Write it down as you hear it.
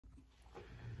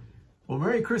Well,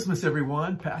 Merry Christmas,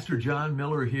 everyone. Pastor John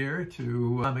Miller here.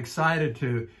 I'm excited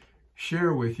to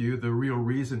share with you the real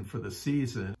reason for the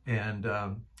season and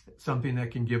something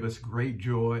that can give us great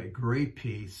joy, great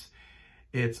peace.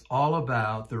 It's all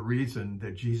about the reason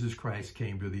that Jesus Christ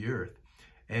came to the earth.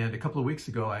 And a couple of weeks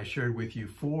ago, I shared with you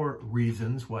 4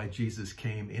 reasons why Jesus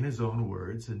came in his own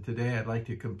words. And today I'd like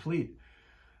to complete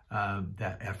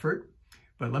that effort.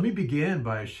 But let me begin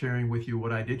by sharing with you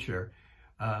what I did share.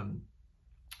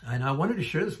 And I wanted to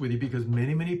share this with you because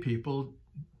many people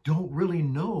don't really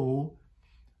know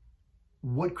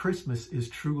what Christmas is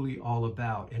truly all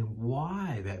about and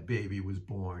why that baby was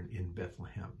born in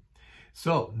Bethlehem.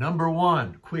 So, number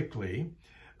 1, quickly,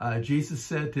 Jesus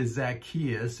said to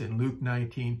Zacchaeus in Luke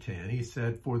 19:10, he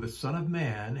said, "For the Son of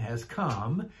Man has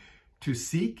come to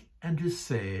seek and to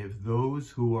save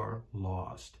those who are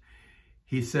lost."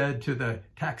 He said to the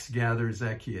tax gatherer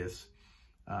Zacchaeus,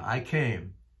 I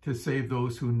came to save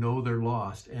those who know they're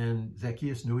lost. And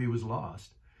Zacchaeus knew he was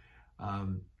lost.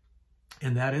 And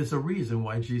that is the reason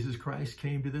why Jesus Christ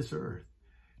came to this earth,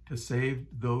 to save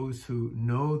those who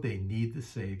know they need the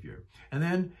Savior. And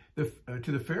then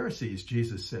to the Pharisees,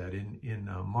 Jesus said in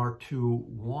Mark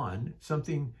 2:1,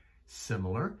 something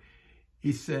similar.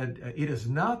 He said, "It is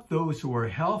not those who are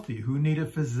healthy who need a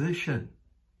physician,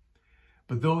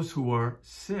 but those who are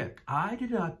sick. I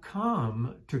did not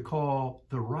come to call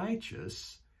the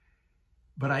righteous,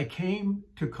 but I came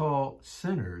to call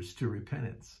sinners to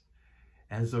repentance."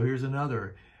 And so here's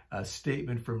another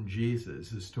statement from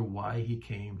Jesus as to why he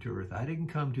came to earth. I didn't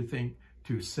come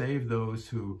to save those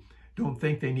who don't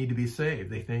think they need to be saved.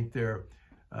 They think they're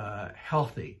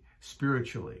healthy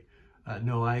spiritually.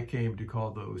 No, I came to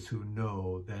call those who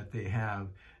know that they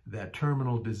have that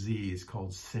terminal disease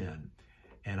called sin,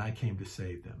 and I came to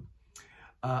save them.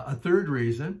 A third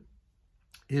reason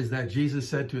is that Jesus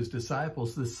said to his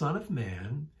disciples, "The Son of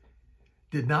Man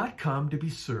did not come to be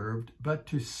served, but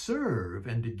to serve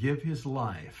and to give his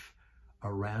life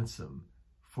a ransom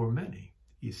for many."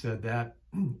 He said that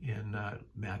in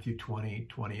Matthew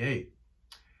 20:28.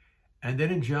 And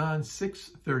then in John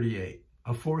 6:38,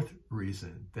 a fourth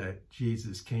reason that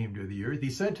Jesus came to the earth, he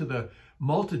said to the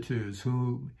multitudes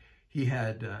whom he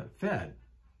had fed,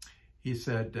 he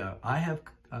said, "I have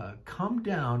come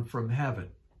down from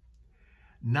heaven,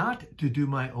 not to do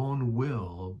my own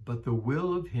will, but the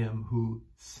will of him who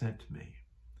sent me."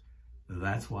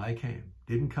 That's why I came.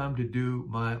 Didn't come to do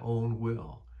my own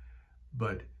will,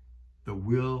 but the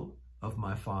will of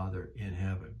my Father in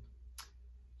heaven.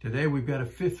 Today, we've got a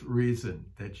 5th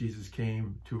reason that Jesus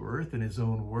came to earth in his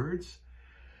own words.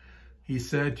 He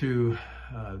said he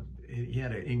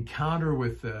had an encounter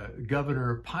with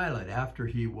Governor Pilate after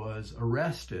he was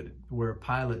arrested, where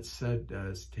Pilate said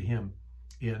to him,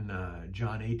 in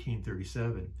John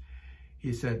 18:37,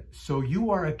 he said, "So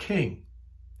you are a king?"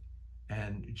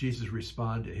 And Jesus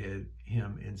responded to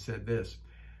him and said this,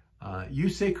 "You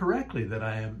say correctly that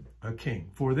I am a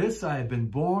king. For this I have been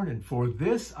born, and for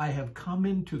this I have come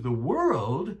into the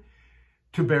world,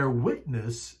 to bear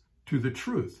witness to the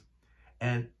truth.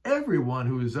 And everyone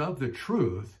who is of the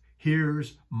truth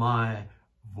hears my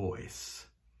voice."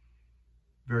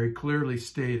 Very clearly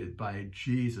stated by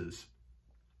Jesus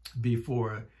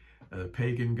before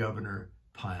pagan governor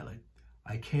Pilate.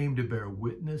 I came to bear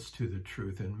witness to the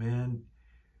truth. And man,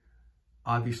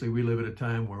 obviously we live at a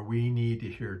time where we need to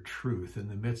hear truth in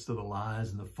the midst of the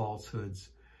lies and the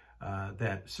falsehoods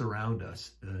that surround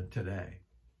us today.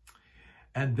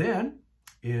 And then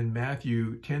in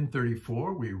Matthew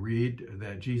 10:34, we read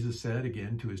that Jesus said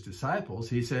again to his disciples,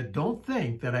 he said, "Don't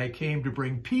think that I came to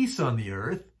bring peace on the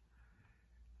earth.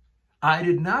 I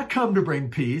did not come to bring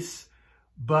peace,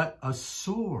 but a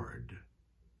sword."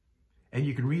 And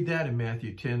you can read that in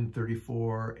Matthew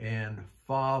 10:34 and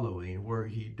following, where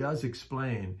he does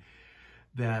explain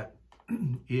that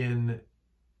in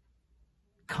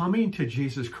coming to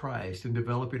Jesus Christ and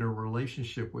developing a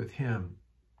relationship with him,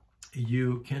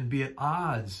 you can be at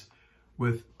odds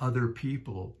with other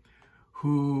people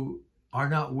who are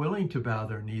not willing to bow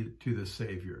their knee to the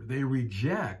Savior. They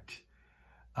reject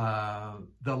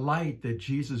the light that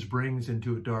Jesus brings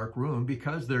into a dark room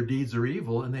because their deeds are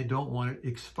evil and they don't want it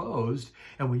exposed.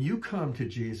 And when you come to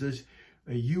Jesus,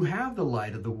 you have the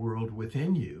light of the world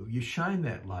within you. You shine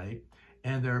that light,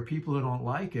 and there are people who don't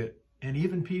like it, and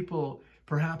even people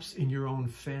perhaps in your own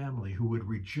family who would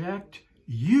reject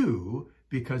you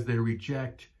because they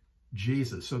reject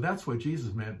Jesus. So that's what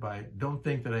Jesus meant by, "Don't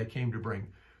think that I came to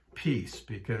bring peace,"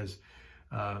 because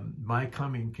my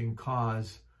coming can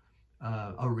cause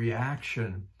a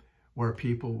reaction where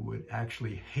people would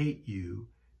actually hate you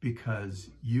because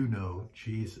you know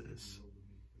Jesus.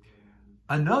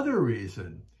 Another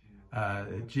reason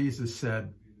Jesus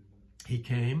said, he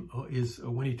came,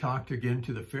 when he talked again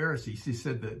to the Pharisees, he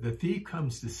said that the thief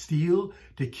comes to steal,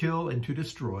 to kill, and to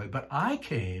destroy, but I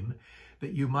came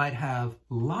that you might have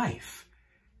life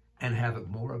and have it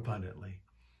more abundantly.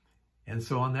 And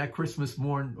so on that Christmas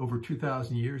morn over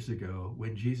 2,000 years ago,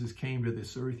 when Jesus came to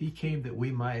this earth, he came that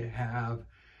we might have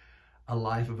a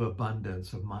life of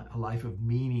abundance, a life of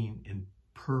meaning and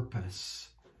purpose,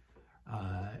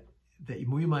 that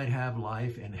we might have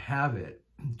life and have it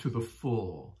to the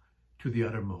full, to the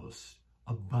uttermost,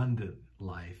 abundant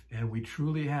life. And we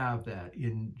truly have that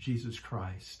in Jesus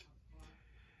Christ.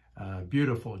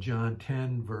 Beautiful, John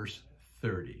 10, verse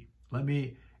 30. Let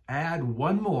me add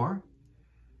one more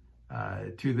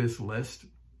to this list,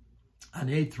 an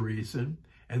eighth reason.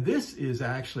 And this is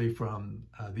actually from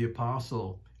the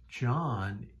Apostle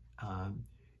John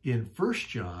in 1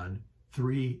 John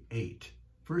 3:8.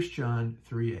 1 John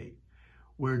 3:8,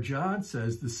 where John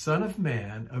says, the Son of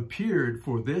Man appeared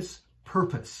for this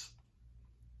purpose,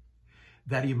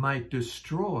 that he might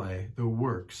destroy the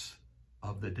works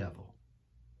of the devil.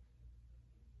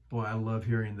 Boy, I love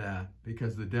hearing that,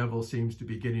 because the devil seems to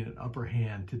be getting an upper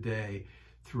hand today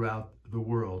throughout the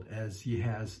world, as he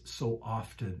has so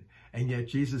often. And yet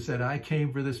Jesus said, I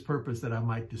came for this purpose, that I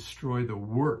might destroy the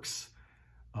works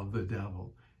of the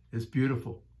devil. It's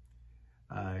beautiful.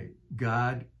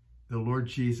 God, the Lord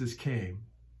Jesus came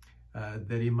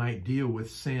that he might deal with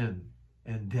sin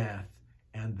and death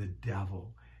and the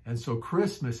devil. And so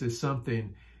Christmas is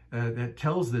something that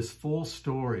tells this full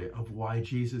story of why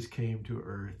Jesus came to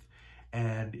earth.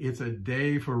 And it's a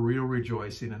day for real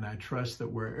rejoicing. And I trust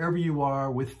that wherever you are,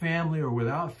 with family or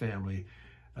without family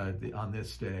on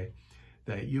this day,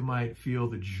 that you might feel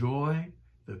the joy,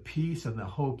 the peace, and the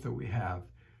hope that we have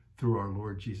through our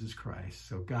Lord Jesus Christ.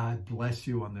 So God bless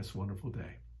you on this wonderful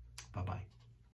day. Bye-bye.